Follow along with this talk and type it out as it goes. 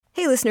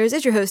listeners,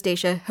 it's your host,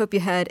 Dacia. Hope you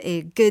had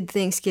a good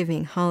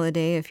Thanksgiving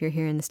holiday if you're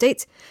here in the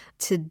States.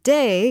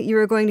 Today, you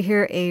are going to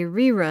hear a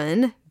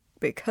rerun,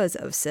 because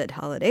of said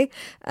holiday,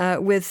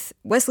 with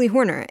Wesley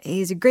Horner.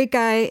 He's a great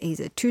guy. He's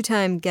a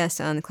 2-time guest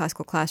on the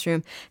Classical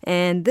Classroom,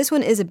 and this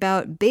one is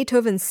about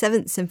Beethoven's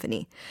 7th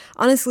Symphony.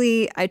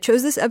 Honestly, I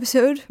chose this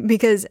episode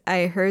because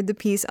I heard the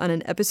piece on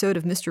an episode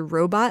of Mr.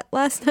 Robot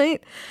last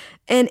night,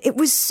 and it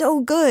was so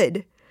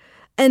good.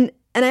 And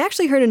I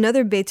actually heard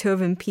another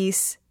Beethoven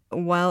piece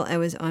while I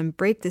was on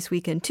break this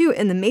weekend, too,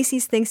 in the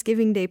Macy's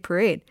Thanksgiving Day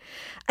Parade.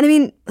 And I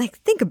mean,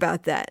 think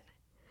about that.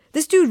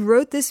 This dude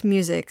wrote this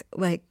music,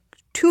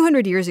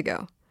 200 years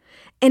ago,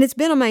 and it's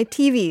been on my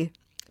TV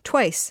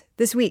twice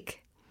this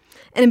week.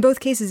 And in both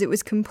cases, it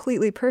was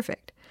completely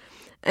perfect.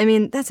 I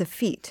mean, that's a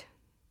feat.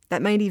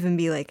 That might even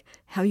be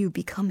how you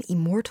become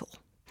immortal.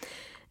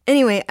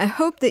 Anyway, I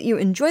hope that you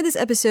enjoy this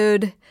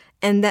episode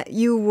and that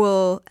you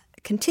will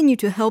continue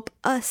to help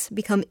us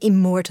become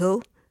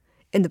immortal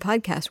in the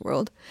podcast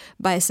world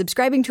by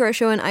subscribing to our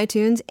show on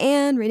iTunes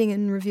and rating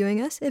and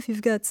reviewing us if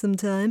you've got some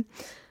time.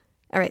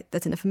 All right,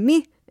 that's enough of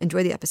me.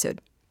 Enjoy the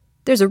episode.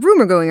 There's a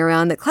rumor going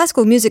around that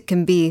classical music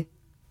can be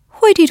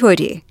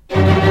hoity-toity.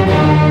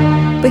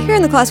 But here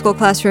in the Classical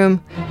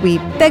Classroom, we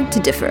beg to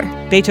differ.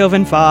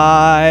 Beethoven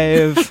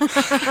 5.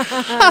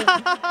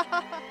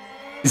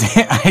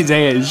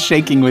 Isaiah is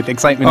shaking with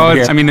excitement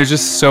here. I mean, there's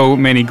just so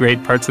many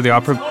great parts of the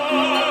opera.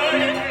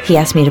 He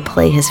asked me to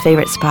play his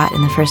favorite spot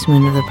in the first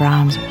movement of the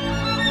Brahms.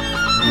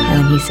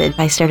 And then he said,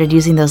 I started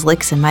using those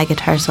licks in my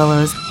guitar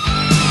solos.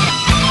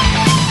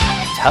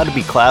 How to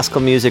be classical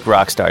music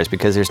rock stars,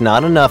 because there's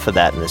not enough of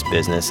that in this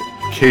business.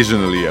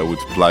 Occasionally I would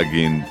plug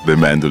in the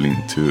mandolin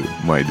to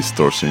my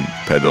distortion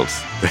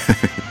pedals.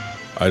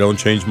 I don't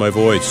change my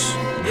voice.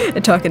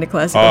 Talking to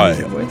classical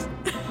music voice.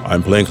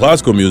 I'm playing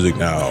classical music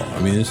now.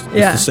 I mean, it's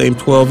the same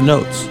 12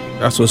 notes.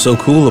 That's what's so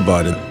cool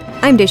about it.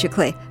 I'm Dacia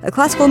Clay, a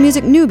classical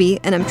music newbie,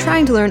 and I'm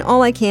trying to learn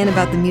all I can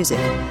about the music.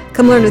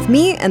 Come learn with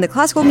me and the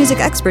classical music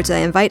experts I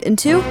invite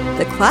into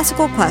the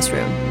Classical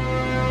Classroom.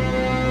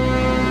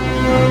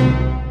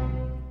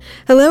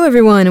 Hello,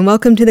 everyone, and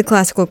welcome to the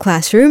Classical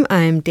Classroom.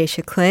 I'm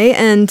Dacia Clay,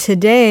 and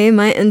today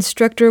my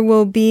instructor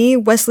will be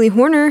Wesley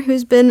Horner,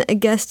 who's been a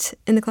guest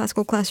in the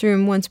Classical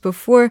Classroom once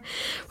before.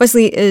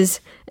 Wesley is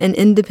an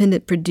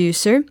independent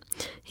producer.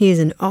 He is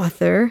an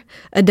author,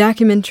 a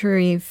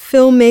documentary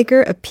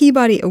filmmaker, a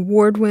Peabody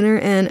Award-winner,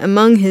 and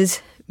among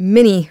his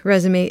many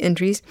resume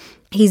entries,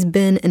 he's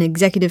been an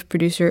executive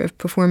producer of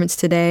Performance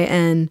Today,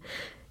 and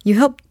you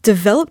helped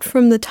develop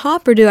From the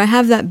Top, or do I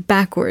have that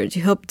backwards?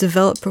 You helped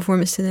develop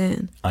Performance Today?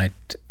 I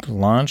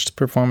launched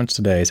Performance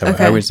Today, so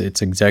I was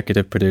its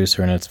executive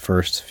producer in its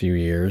first few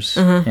years.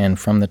 And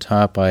From the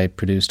Top, I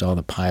produced all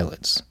the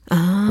pilots,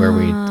 where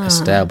we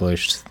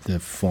established the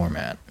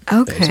format,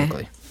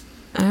 basically.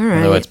 All right.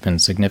 Although it's been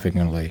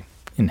significantly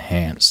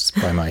enhanced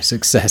by my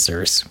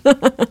successors.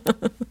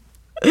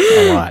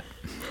 A lot.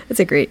 It's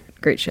a great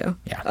show.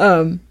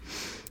 Yeah.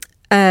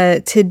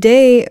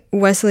 Today,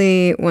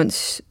 Wesley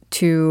wants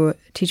to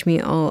teach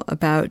me all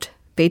about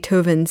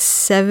Beethoven's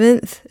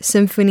 7th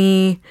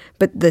Symphony,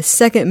 but the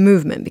second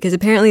movement, because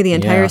apparently the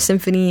entire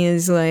symphony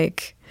is an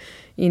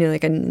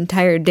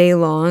entire day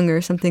long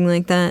or something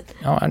like that.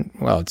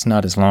 Well, it's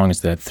not as long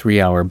as that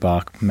 3-hour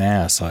Bach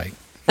Mass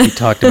we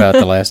talked about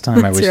the last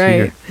time I was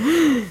here.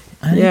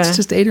 It's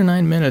just 8 or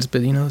 9 minutes,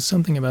 but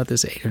something about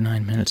this 8 or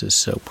 9 minutes is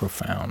so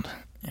profound.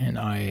 And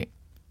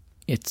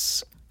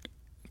it's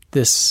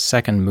this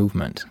second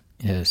movement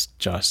has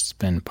just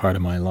been part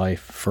of my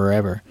life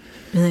forever.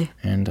 Really?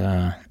 And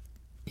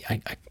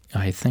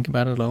I think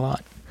about it a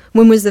lot.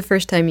 When was the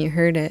first time you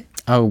heard it?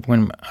 Oh,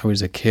 when I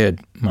was a kid.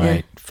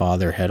 My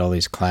father had all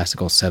these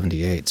classical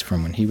 78s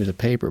from when he was a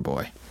paper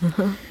boy.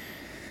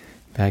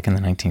 Back in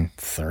the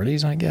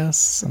 1930s, I guess,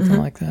 something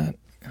like that.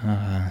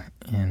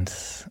 And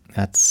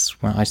that's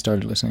when I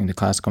started listening to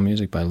classical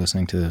music, by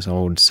listening to those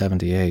old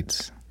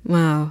 78s.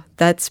 Wow,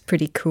 that's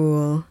pretty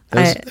cool.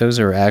 Those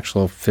are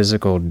actual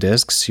physical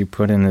discs you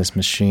put in this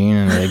machine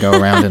and they go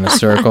around in a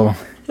circle.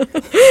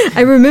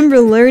 I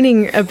remember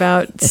learning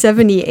about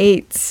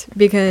 78s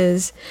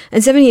because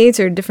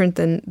 78s are different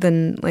than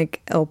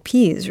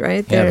LPs,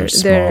 right? They're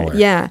smaller.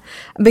 Yeah,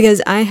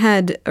 because I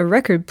had a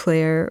record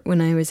player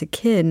when I was a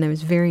kid and I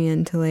was very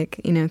into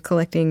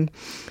collecting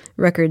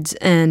records,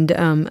 and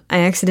I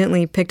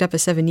accidentally picked up a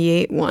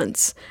 78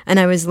 once,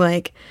 and I was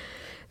like,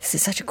 this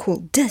is such a cool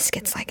disc.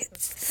 It's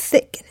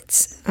thick, and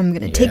I'm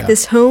going to take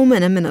this home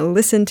and I'm going to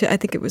listen to, I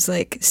think it was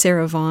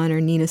Sarah Vaughan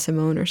or Nina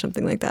Simone or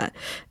something like that.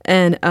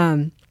 And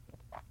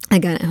I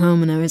got it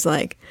home and I was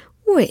like,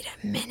 wait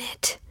a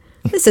minute,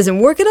 this doesn't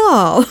work at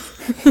all.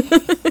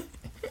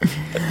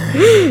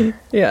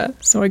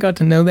 So I got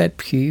to know that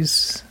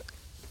piece.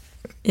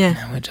 Yeah.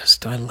 And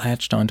I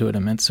latched onto it. It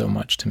meant so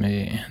much to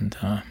me, and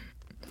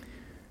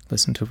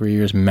listened to it for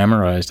years,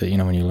 memorized it.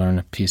 When you learn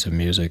a piece of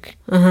music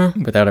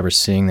without ever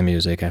seeing the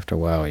music, after a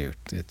while,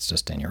 it's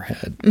just in your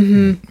head.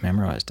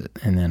 Memorized it.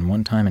 And then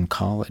one time in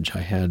college,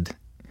 I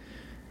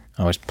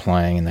was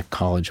playing in the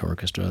college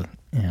orchestra,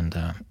 and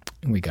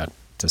we got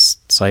to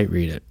sight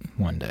read it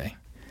one day.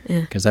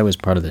 Because that was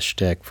part of the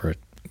shtick for a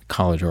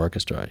college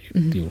orchestra.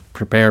 You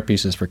prepare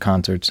pieces for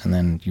concerts, and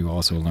then you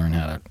also learn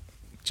how to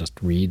just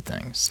read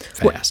things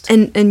fast.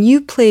 And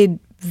you played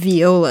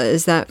viola,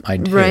 is that I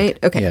did. right?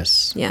 Okay.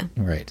 Yes. Yeah.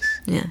 Right.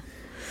 Yeah.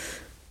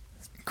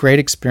 Great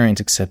experience,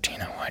 except, you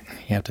know what?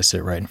 You have to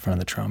sit right in front of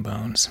the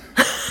trombones.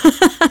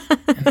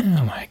 And,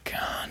 oh, my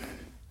God.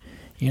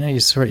 You know,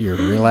 you're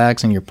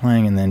relaxing, you're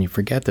playing, and then you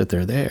forget that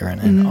they're there. And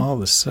then all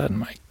of a sudden,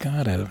 my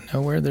God, out of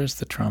nowhere, there's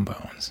the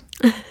trombones.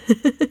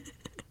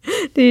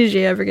 Did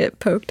you ever get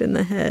poked in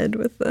the head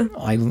with the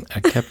I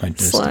kept my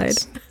distance.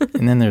 slide?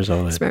 And then there's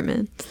all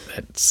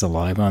that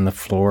saliva on the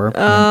floor.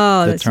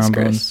 Oh, the that's just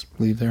trombones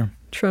leave there.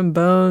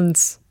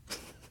 Trombones.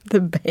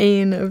 The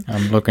bane of...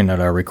 I'm looking at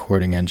our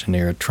recording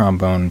engineer, a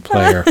trombone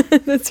player.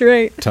 That's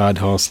right. Todd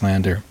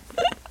Hulslander.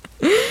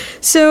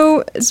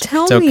 So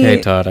tell me... It's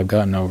okay, Todd. I've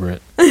gotten over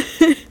it.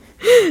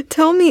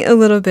 Tell me a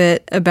little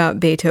bit about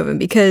Beethoven,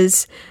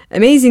 because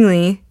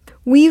amazingly,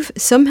 we've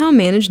somehow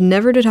managed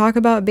never to talk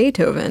about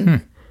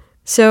Beethoven.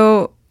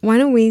 So why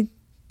don't we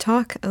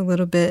talk a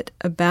little bit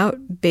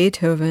about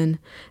Beethoven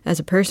as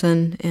a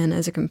person and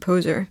as a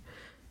composer?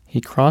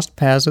 He crossed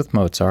paths with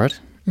Mozart,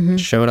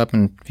 showed up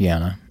in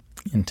Vienna,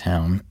 in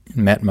town,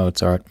 met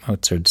Mozart.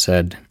 Mozart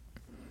said,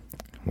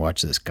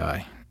 "Watch this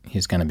guy.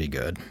 He's going to be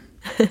good."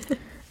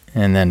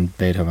 And then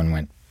Beethoven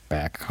went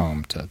back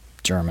home to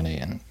Germany,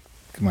 and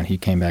when he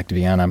came back to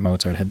Vienna,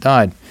 Mozart had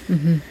died.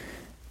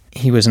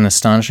 He was an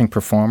astonishing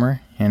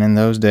performer, and in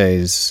those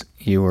days,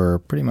 you were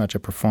pretty much a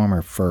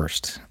performer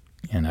first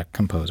and a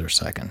composer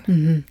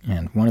second.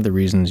 And one of the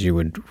reasons you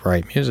would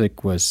write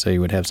music was so you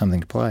would have something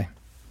to play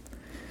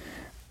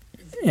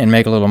and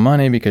make a little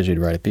money, because you'd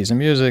write a piece of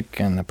music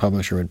and the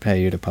publisher would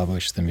pay you to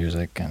publish the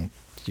music, and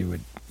you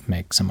would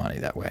make some money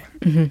that way.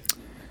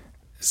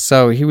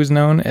 So he was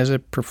known as a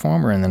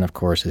performer, and then, of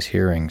course, his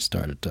hearing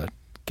started to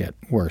get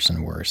worse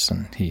and worse,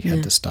 and he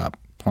had to stop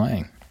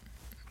playing.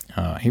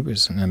 He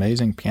was an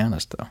amazing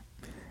pianist, though,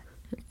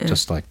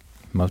 just like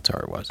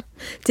Mozart was.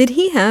 Did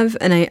he have,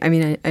 and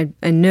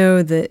I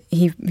know that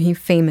he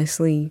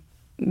famously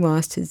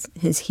lost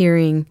his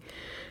hearing,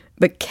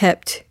 but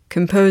kept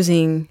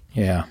composing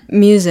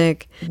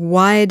music.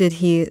 Why did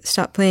he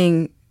stop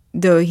playing,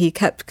 though he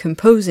kept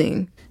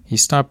composing? He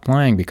stopped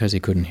playing because he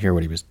couldn't hear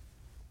what he was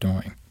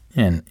doing.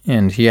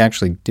 And he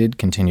actually did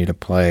continue to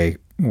play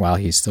while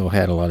he still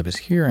had a lot of his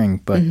hearing,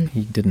 but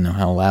he didn't know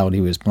how loud he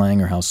was playing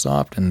or how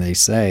soft, and they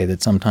say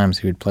that sometimes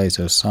he would play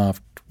so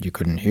soft you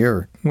couldn't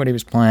hear what he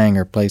was playing,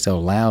 or play so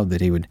loud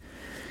that he would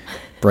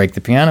break the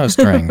piano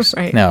strings.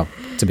 Right. Now,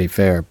 to be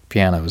fair,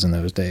 pianos in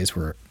those days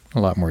were a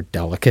lot more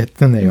delicate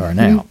than they are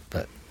now,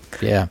 but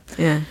yeah.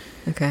 Yeah,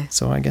 okay.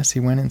 So I guess he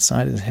went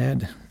inside his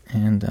head,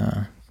 and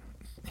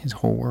his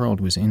whole world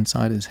was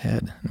inside his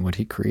head and what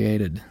he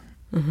created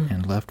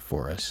and left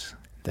for us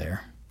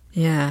there.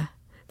 Yeah,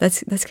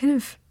 that's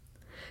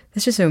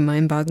just so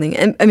mind-boggling.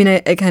 And I mean,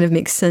 it kind of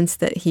makes sense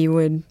that he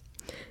would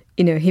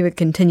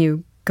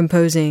continue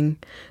composing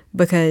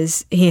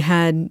because he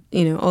had,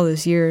 all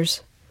those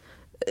years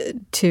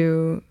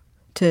to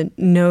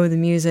know the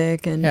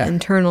music and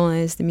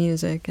internalize the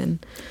music.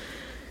 And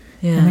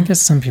And I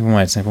guess some people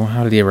might say, well,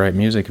 how did he write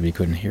music if he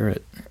couldn't hear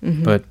it?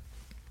 But,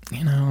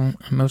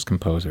 most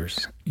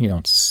composers, you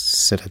don't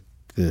sit at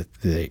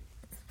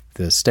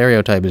the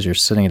stereotype is you're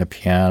sitting at a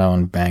piano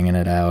and banging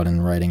it out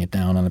and writing it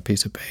down on a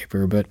piece of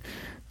paper. But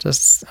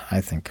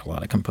I think a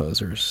lot of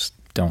composers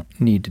don't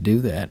need to do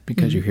that,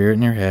 because you hear it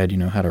in your head, you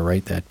know how to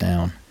write that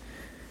down.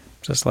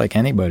 Just like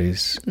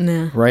anybody's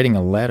writing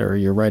a letter,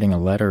 you're writing a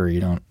letter,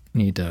 you don't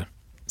need to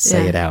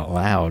say it out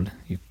loud.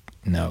 You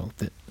know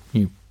that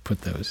you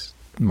put those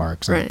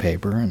marks on the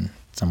paper and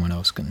someone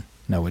else can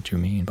know what you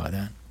mean by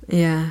that.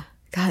 Yeah.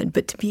 God,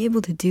 but to be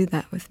able to do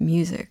that with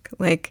music,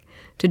 like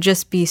to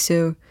just be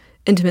so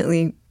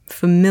intimately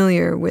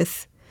familiar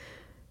with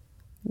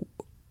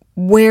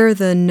where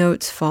the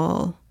notes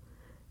fall,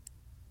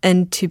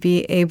 and to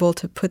be able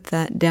to put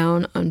that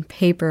down on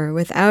paper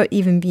without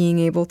even being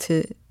able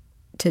to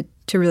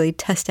really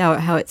test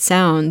out how it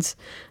sounds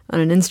on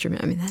an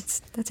instrument. I mean,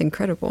 that's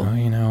incredible. Well,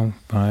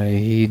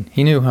 he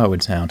knew how it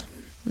would sound.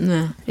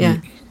 Yeah.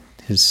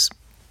 His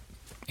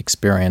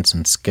experience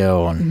and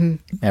skill and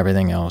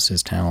everything else,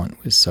 his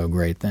talent was so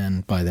great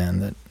by then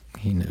that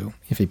he knew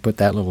if he put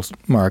that little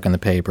mark on the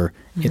paper,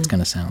 it's going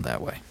to sound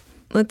that way.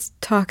 Let's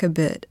talk a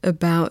bit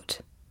about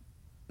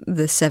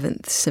the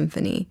 7th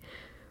Symphony.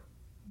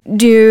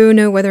 Do you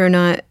know whether or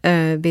not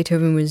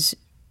Beethoven was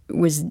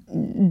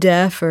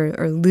deaf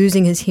or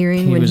losing his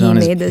hearing when he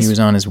made this? He was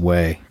on his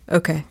way.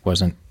 Okay.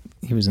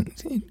 He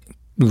wasn't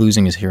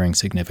losing his hearing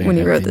significantly. When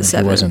he wrote the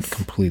 7th. He wasn't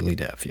completely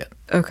deaf yet.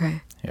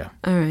 Okay. Yeah.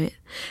 All right.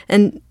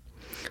 And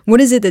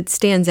what is it that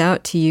stands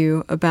out to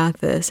you about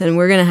this? And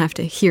we're going to have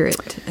to hear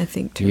it, I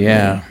think, to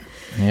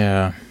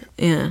Yeah.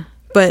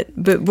 But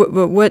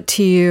what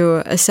to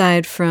you,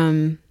 aside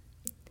from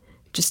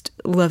just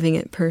loving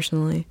it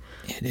personally?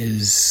 It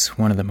is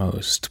one of the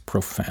most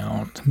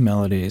profound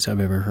melodies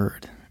I've ever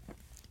heard.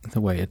 The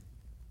way it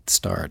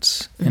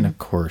starts. And of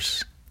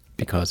course,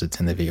 because it's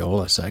in the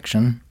viola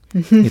section,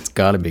 it's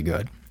got to be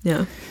good.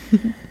 Yeah.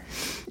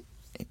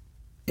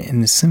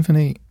 And the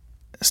symphony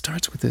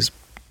starts with this,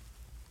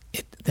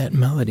 that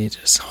melody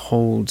just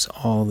holds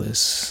all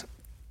this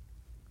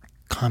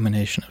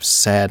combination of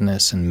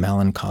sadness and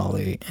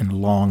melancholy and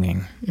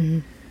longing.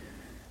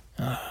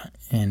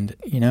 And,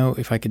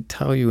 if I could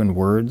tell you in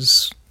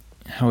words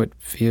how it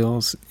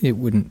feels, it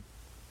wouldn't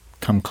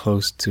come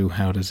close to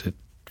how does it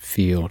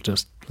feel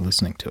just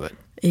listening to it.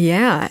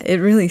 Yeah, it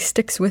really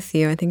sticks with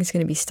you. I think it's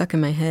going to be stuck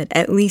in my head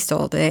at least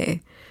all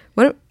day.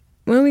 Why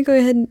don't we go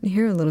ahead and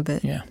hear a little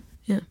bit? Yeah.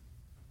 Yeah.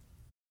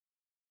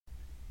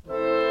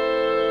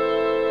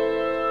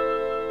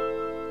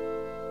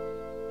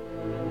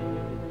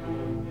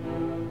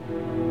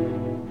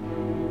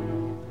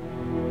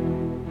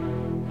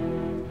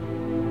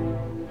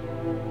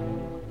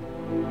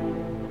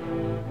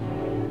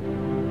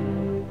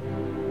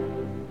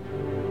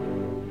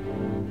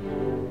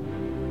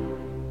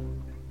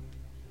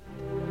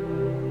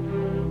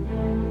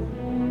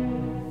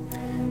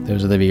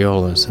 Those are the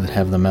violas that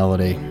have the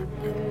melody.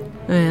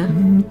 Oh, yeah?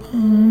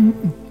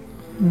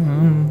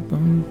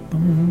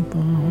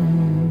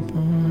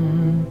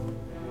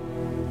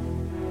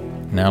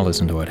 Now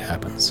listen to what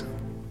happens.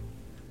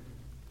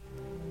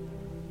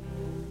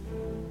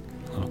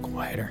 A little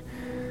quieter.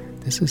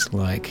 This is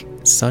like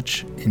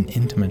such an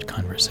intimate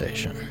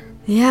conversation.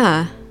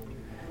 Yeah.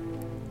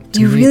 To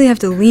you me, really have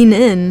to lean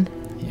in.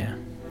 Yeah.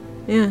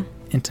 Yeah.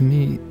 And to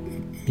me,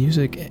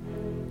 music,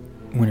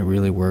 when it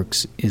really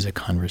works, is a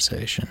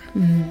conversation.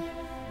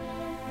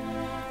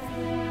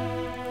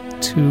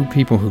 Two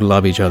people who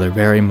love each other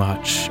very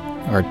much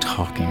are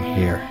talking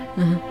here.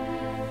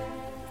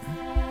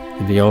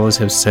 The violas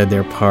have said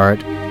their part.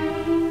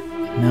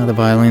 Now the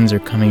violins are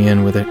coming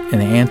in with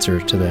an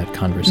answer to that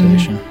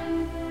conversation.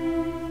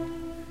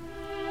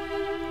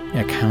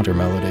 A counter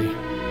melody.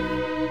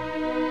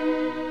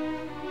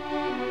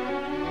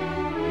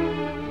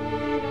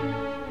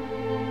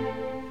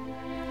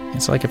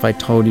 It's like if I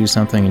told you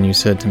something and you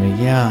said to me,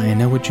 yeah, I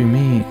know what you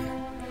mean.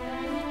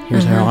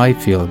 Here's how I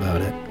feel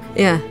about it.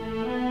 Yeah.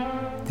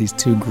 These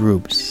two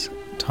groups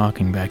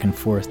talking back and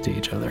forth to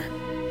each other.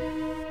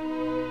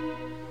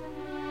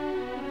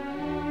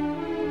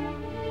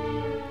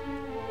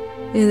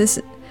 Yeah, this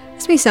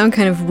may sound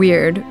kind of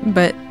weird,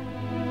 but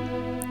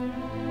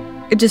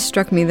it just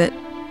struck me that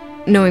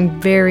knowing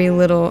very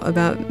little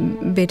about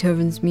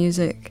Beethoven's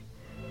music,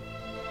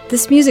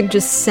 this music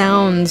just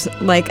sounds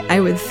like I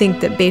would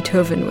think that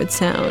Beethoven would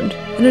sound.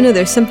 I don't know,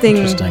 there's something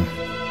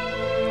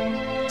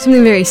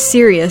very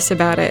serious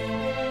about it,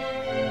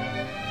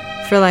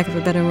 for lack of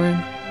a better word.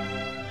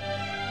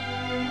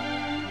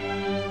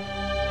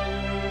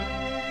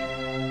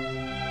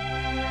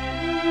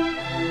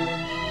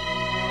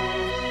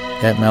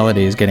 That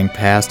melody is getting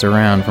passed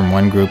around from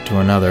one group to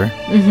another.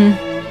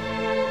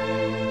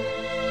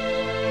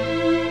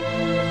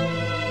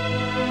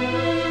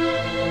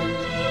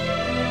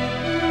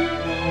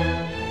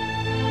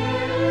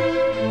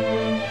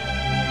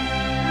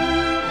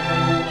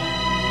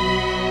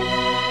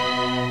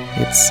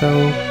 It's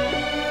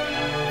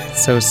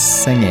so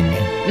singing.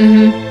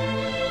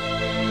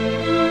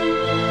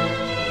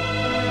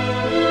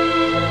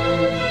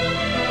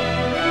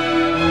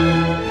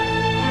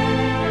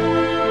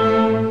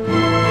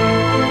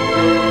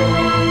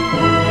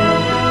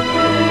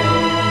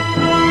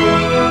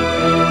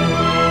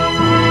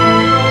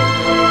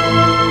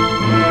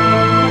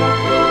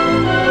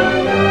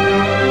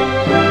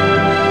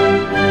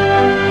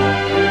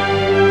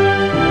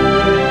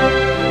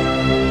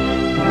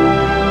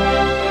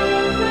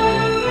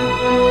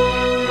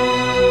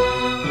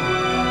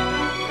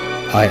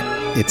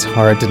 It's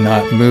hard to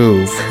not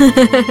move.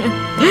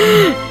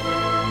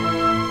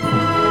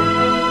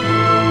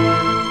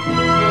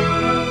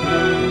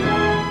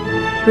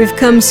 We've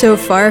come so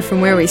far from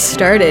where we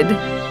started,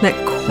 that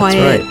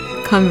quiet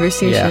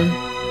conversation.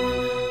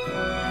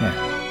 Yeah.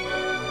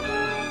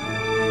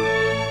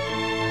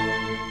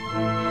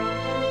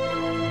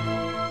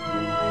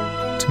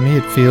 To me,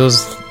 it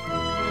feels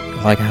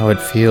like how it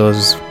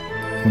feels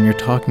when you're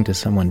talking to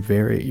someone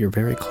you're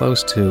very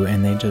close to,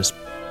 and they just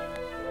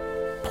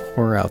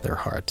pour out their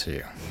heart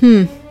to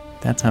you.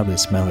 That's how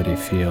this melody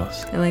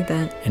feels. I like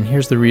that. And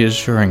here's the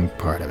reassuring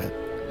part of it.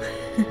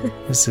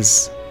 This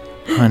is,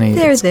 honey,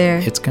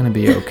 it's going to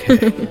be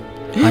okay.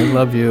 I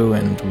love you,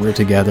 and we're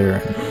together,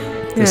 and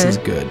this is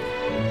good.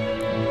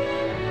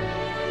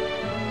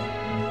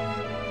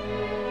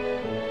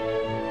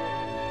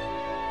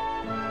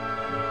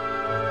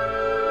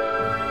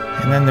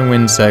 And then the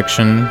wind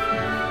section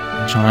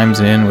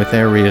chimes in with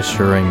their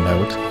reassuring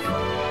note.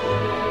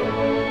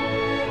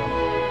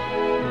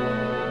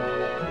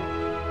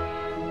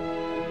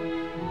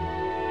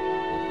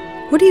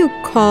 What do you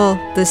call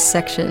this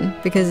section?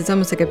 Because it's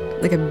almost like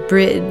a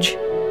bridge.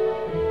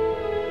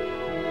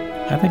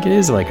 I think it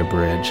is like a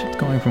bridge. It's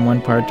going from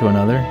one part to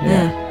another.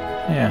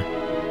 Yeah.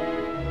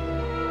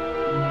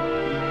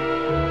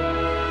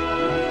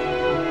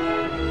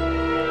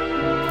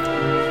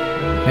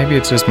 Maybe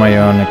it's just my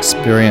own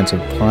experience of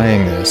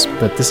playing this,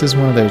 but this is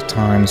one of those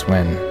times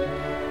when,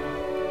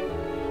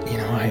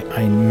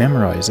 I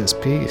memorized this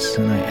piece,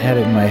 and I had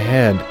it in my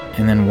head.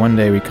 And then one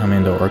day we come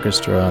into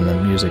orchestra, and the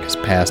music is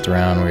passed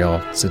around. We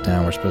all sit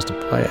down. We're supposed to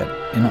play it.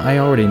 And I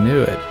already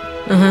knew it.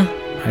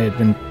 I had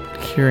been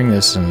hearing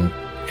this and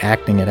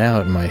acting it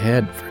out in my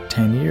head for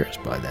 10 years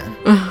by then.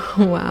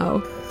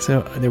 Wow.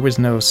 So there was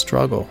no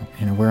struggle.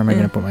 Where am I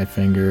going to put my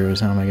fingers?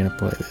 How am I going to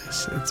play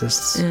this? It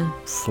just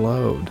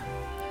flowed.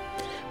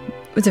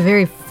 It's a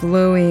very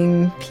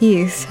flowing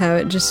piece, how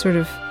it just sort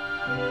of...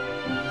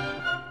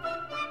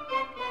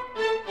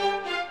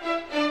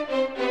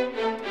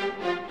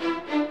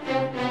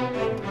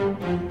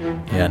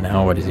 Yeah,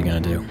 now what is he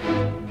going to do?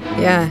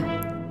 Yeah.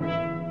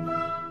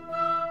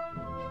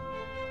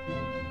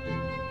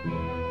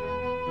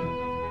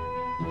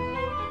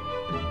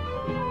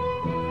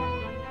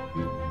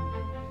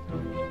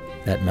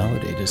 That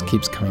melody just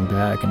keeps coming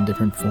back in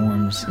different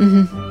forms.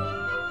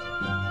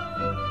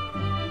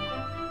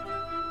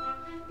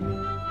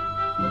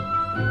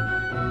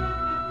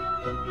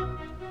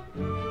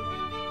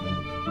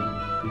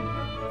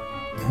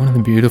 One of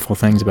the beautiful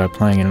things about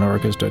playing in an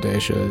orchestra,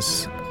 Dacia,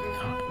 is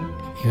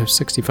you have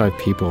 65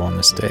 people on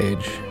the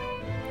stage.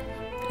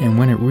 And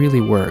when it really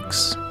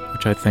works,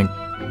 which I think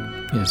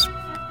is,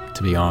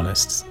 to be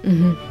honest,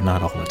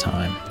 not all the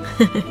time.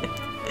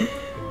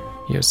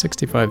 You have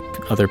 65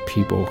 other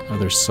people,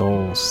 other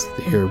souls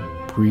that you're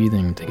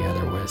breathing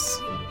together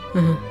with,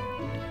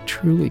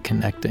 truly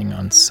connecting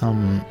on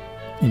some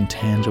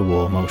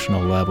intangible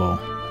emotional level.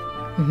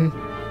 And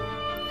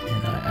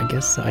I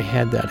guess I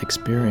had that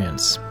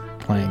experience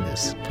playing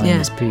this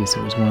piece.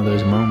 It was one of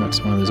those moments,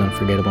 one of those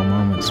unforgettable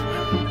moments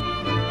when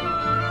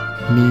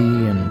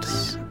me and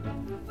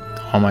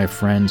all my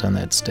friends on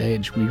that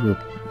stage, we were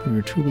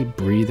truly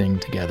breathing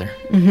together.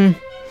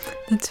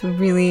 That's a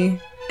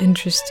really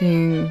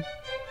interesting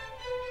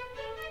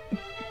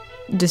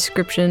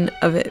description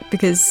of it,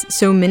 because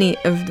so many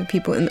of the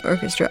people in the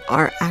orchestra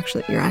are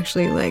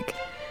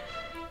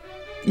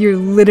you're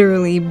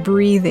literally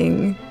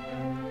breathing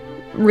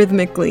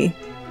rhythmically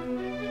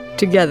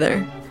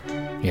together.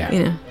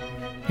 Yeah.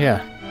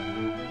 Yeah.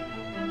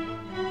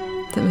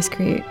 That must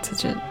create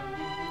such a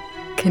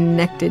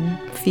connected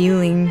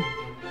feeling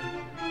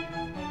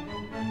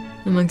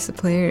amongst the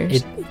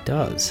players. It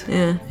does.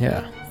 Yeah.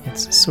 Yeah.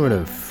 It's a sort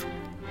of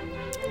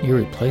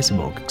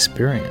irreplaceable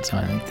experience.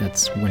 I think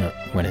that's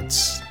when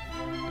it's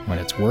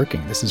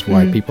working. This is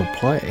why people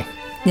play.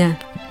 Yeah.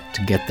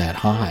 To get that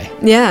high.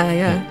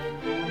 Yeah.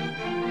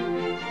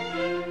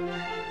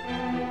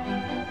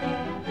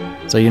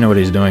 So you know what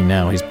he's doing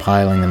now. He's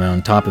piling them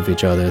on top of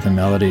each other. The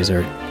melodies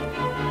are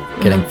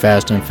getting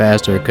faster and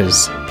faster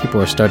because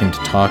people are starting to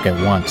talk at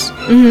once.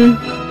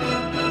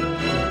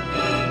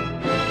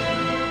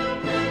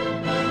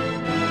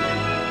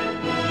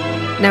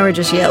 Now we're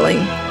just yelling.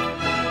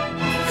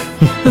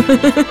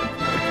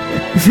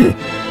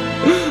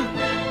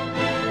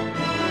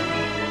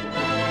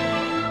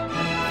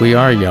 We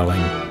are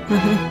yelling,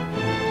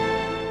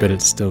 but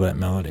it's still that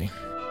melody.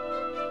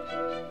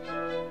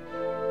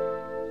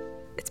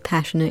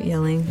 Passionate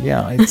yelling.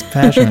 Yeah, it's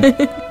passionate.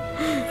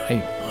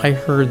 I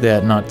heard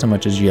that not so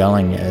much as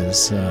yelling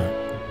as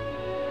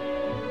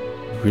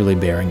really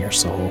bearing your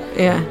soul.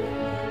 Yeah.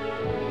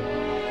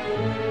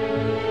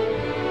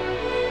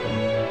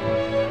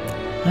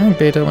 I think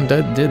Beethoven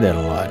did that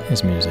a lot in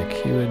his music.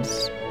 He would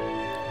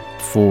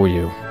fool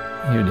you.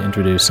 He would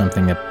introduce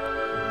something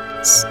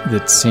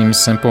that seems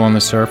simple on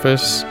the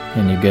surface,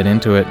 and you get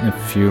into it in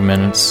a few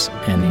minutes,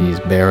 and he's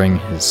bearing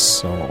his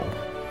soul.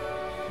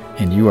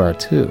 And you are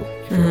too.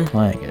 If you're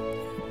playing it,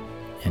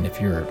 and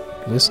if you're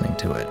listening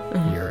to it,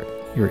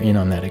 you're in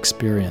on that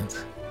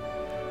experience.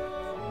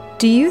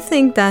 Do you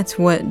think that's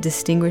what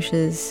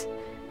distinguishes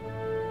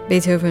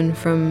Beethoven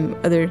from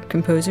other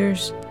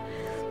composers?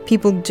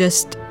 People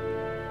just,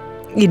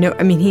 he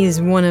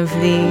is one of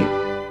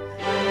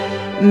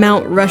the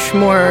Mount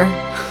Rushmore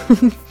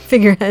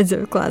figureheads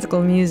of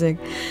classical music.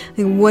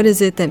 What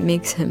is it that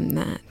makes him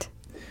that?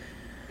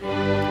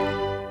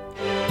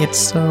 It's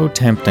so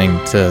tempting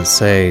to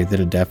say that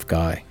a deaf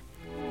guy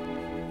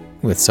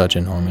with such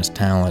enormous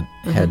talent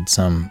had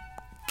some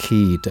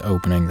key to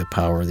opening the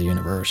power of the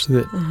universe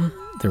that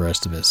the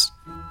rest of us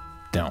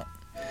don't.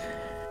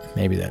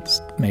 Maybe that's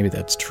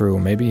true.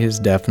 Maybe his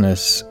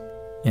deafness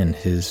and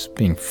his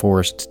being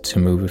forced to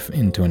move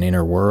into an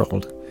inner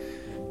world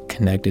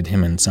connected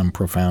him in some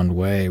profound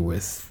way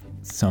with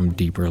some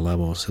deeper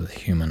levels of the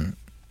human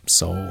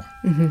soul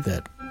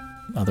that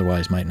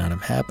otherwise might not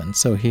have happened.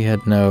 So he had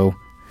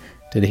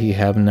did he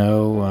have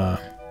no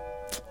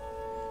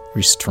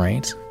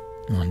restraint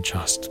on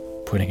just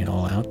putting it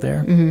all out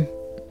there?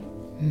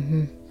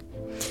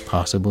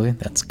 Possibly.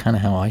 That's kind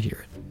of how I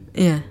hear it.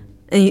 Yeah.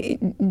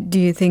 And do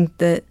you think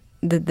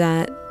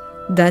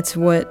that's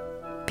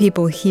what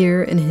people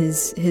hear in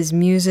his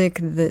music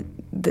that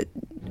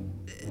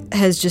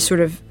has just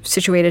sort of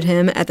situated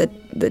him at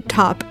the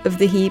top of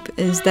the heap?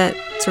 Is that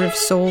sort of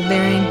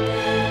soul-bearing?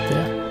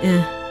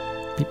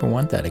 Yeah. People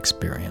want that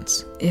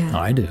experience. Yeah.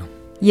 I do.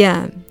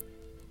 Yeah.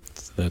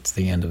 So that's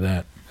the end of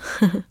that.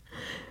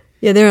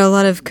 Yeah, there are a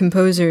lot of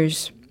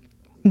composers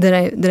that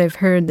I've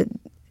heard that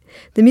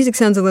the music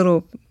sounds a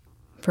little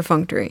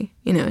perfunctory.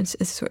 You know,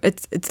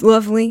 it's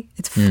lovely,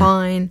 it's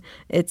fine,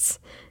 it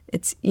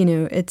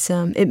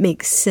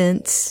makes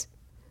sense.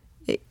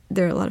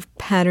 There are a lot of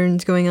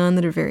patterns going on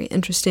that are very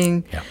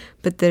interesting,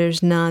 but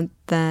there's not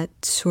that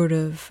sort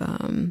of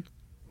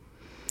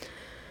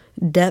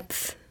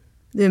depth,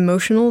 the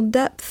emotional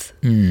depth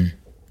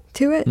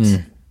to it.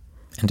 And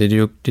did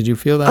you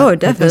feel that? Oh,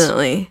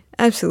 definitely.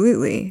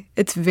 Absolutely.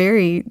 It's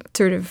very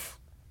sort of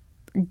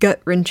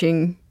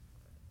gut-wrenching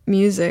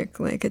music.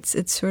 Like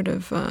it's sort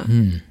of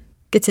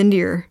gets into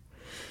you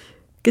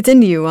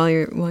while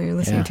you're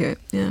listening to it.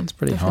 Yeah, it's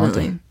pretty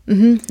definitely.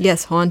 haunting.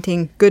 Yes,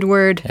 haunting. Good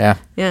word. Yeah.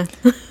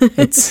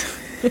 It's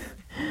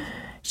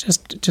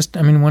just.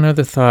 I mean, one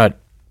other thought.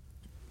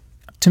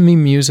 To me,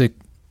 music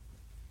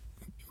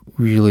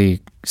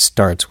really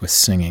starts with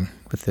singing,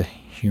 with the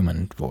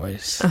human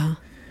voice. Uh-huh.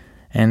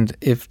 And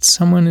if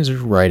someone is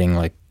writing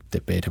like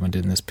that Beethoven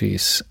did in this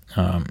piece,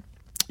 of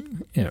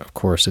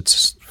course,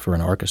 it's for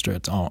an orchestra.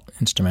 It's all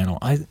instrumental.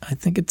 I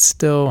think it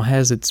still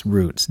has its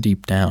roots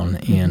deep down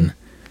in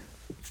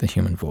the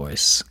human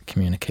voice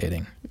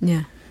communicating.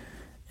 Yeah.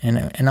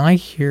 And I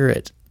hear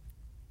it.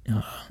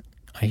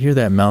 I hear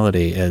that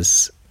melody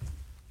as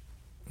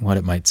what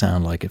it might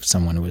sound like if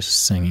someone was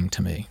singing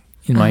to me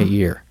in my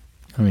ear.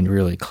 I mean,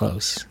 really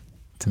close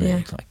to me,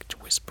 like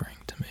whispering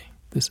to me.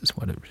 This is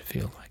what it would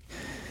feel like.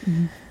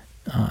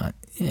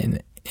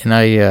 And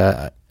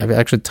I've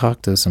actually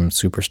talked to some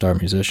superstar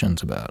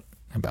musicians about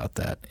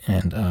that,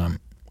 and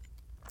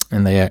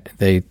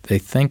they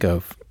think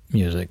of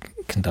music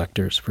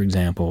conductors, for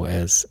example,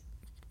 as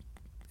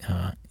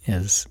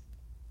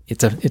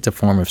it's a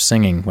form of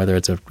singing,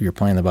 whether you're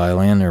playing the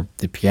violin or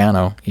the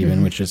piano,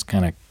 even, which is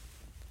kind of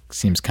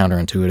seems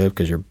counterintuitive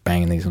because you're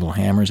banging these little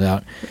hammers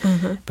out.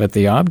 But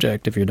the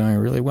object, if you're doing it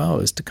really well,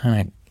 is to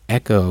kind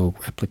of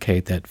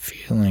replicate that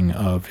feeling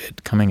of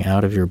it coming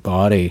out of your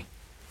body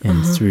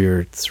and through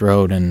your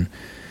throat and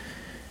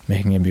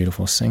making a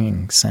beautiful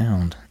singing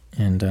sound.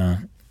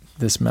 And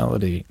this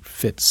melody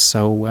fits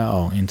so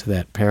well into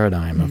that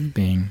paradigm of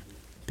being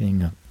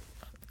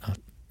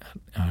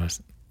a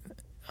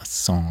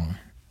song,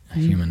 a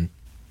human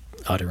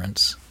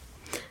utterance.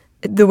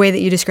 The way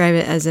that you describe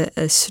it as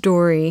a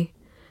story,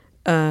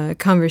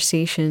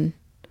 conversation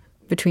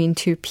between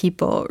two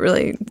people,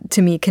 really,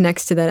 to me,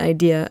 connects to that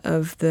idea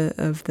of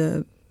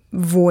the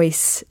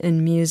voice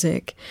and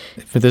music.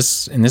 In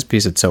this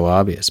piece, it's so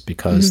obvious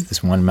because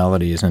this one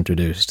melody is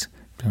introduced,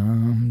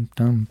 dum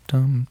dum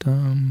dum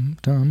dum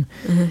dum,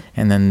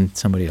 and then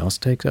somebody else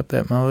takes up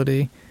that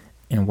melody,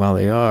 and while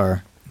they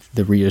are,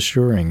 the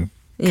reassuring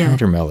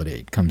counter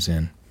melody comes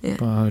in.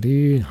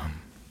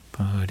 Ba-dee-dum,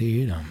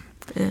 ba-dee-dum.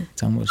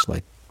 It's almost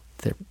like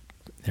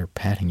they're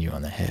patting you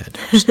on the head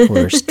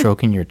or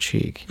stroking your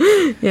cheek.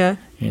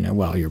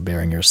 While you're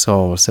bearing your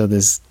soul. So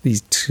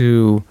these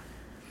two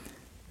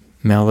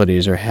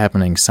melodies are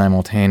happening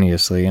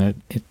simultaneously,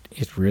 and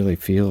it really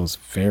feels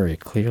very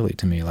clearly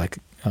to me like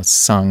a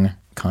sung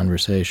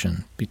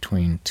conversation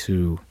between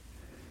two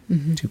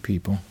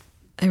people.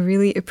 I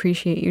really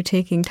appreciate you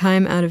taking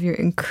time out of your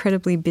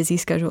incredibly busy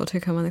schedule to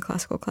come on the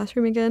Classical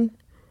Classroom again.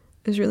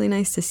 It was really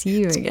nice to see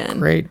you again. It's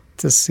great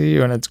to see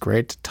you, and it's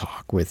great to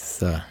talk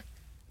with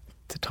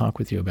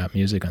you about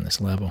music on this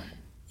level.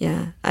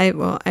 Yeah,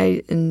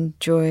 I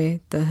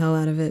enjoy the hell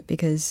out of it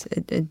because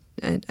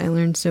I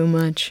learned so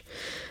much.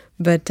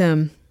 But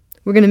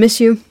we're going to miss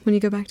you when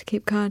you go back to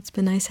Cape Cod. It's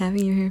been nice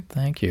having you here.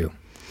 Thank you.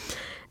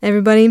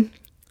 Everybody,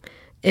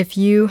 if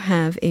you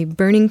have a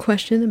burning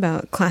question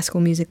about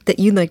classical music that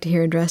you'd like to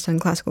hear addressed on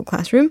Classical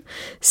Classroom,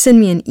 send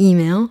me an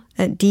email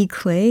at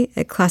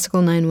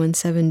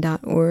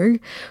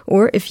dclay@classical917.org.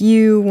 Or if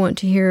you want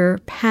to hear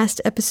past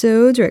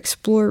episodes or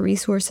explore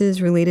resources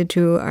related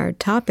to our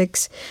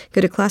topics,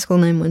 go to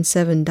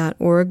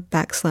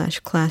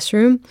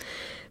classical917.org/classroom.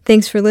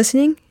 Thanks for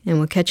listening, and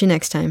we'll catch you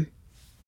next time.